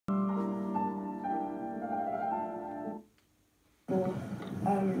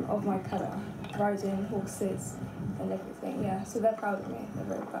of my colour, riding horses and everything, yeah. So they're proud of me, they're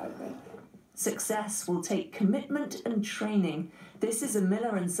very proud of me. Success will take commitment and training. This is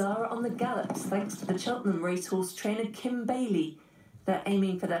Amila and Zara on the gallops, thanks to the Cheltenham racehorse trainer Kim Bailey. They're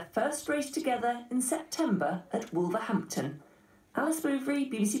aiming for their first race together in September at Wolverhampton. Alice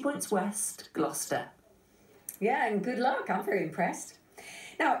Bouverie, BBC Points West, Gloucester. Yeah, and good luck. I'm very impressed.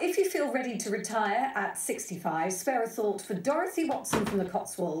 Now, if you feel ready to retire at 65, spare a thought for Dorothy Watson from the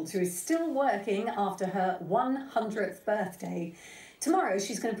Cotswolds, who is still working after her 100th birthday. Tomorrow,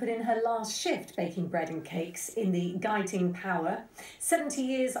 she's going to put in her last shift baking bread and cakes in the Guiding Power, 70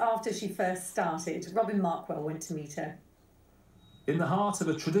 years after she first started. Robin Markwell went to meet her. In the heart of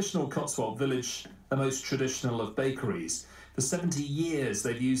a traditional Cotswold village, the most traditional of bakeries, for 70 years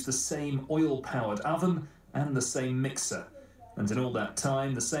they've used the same oil-powered oven and the same mixer. And in all that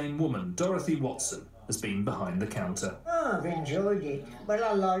time, the same woman, Dorothy Watson, has been behind the counter. Oh, I've enjoyed it. Well,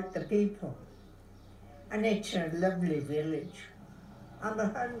 I like the people. And it's a lovely village. I'm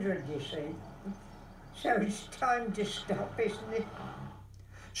 100, you see. So it's time to stop, isn't it?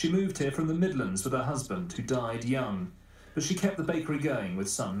 She moved here from the Midlands with her husband, who died young. But she kept the bakery going with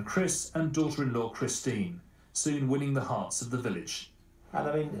son Chris and daughter-in-law Christine, soon winning the hearts of the village. And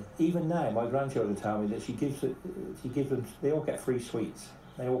I mean, even now, my grandchildren tell me that she gives them, they all get free sweets.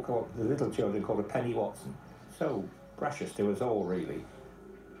 They all call, the little children call her Penny Watson. So precious to us all, really.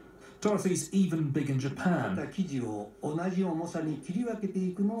 Dorothy's even big in Japan, featuring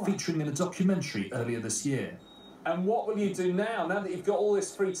in a documentary earlier this year. And what will you do now that you've got all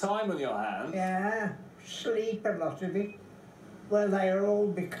this free time on your hands? Yeah, sleep a lot of it. Well, they'll all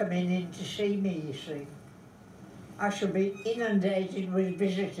be coming in to see me, you see. I shall be inundated with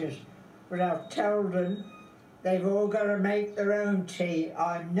visitors, but I've told them they've all got to make their own tea.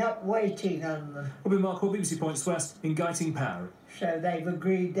 I'm not waiting on them. Robin Markwell, BBC Points West, in Guiting Power. So they've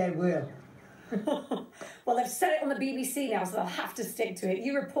agreed they will. Well, they've said it on the BBC now, so they'll have to stick to it.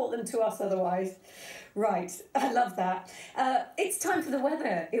 You report them to us otherwise. Right, I love that. It's time for the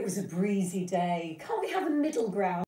weather. It was a breezy day. Can't we have a middle ground?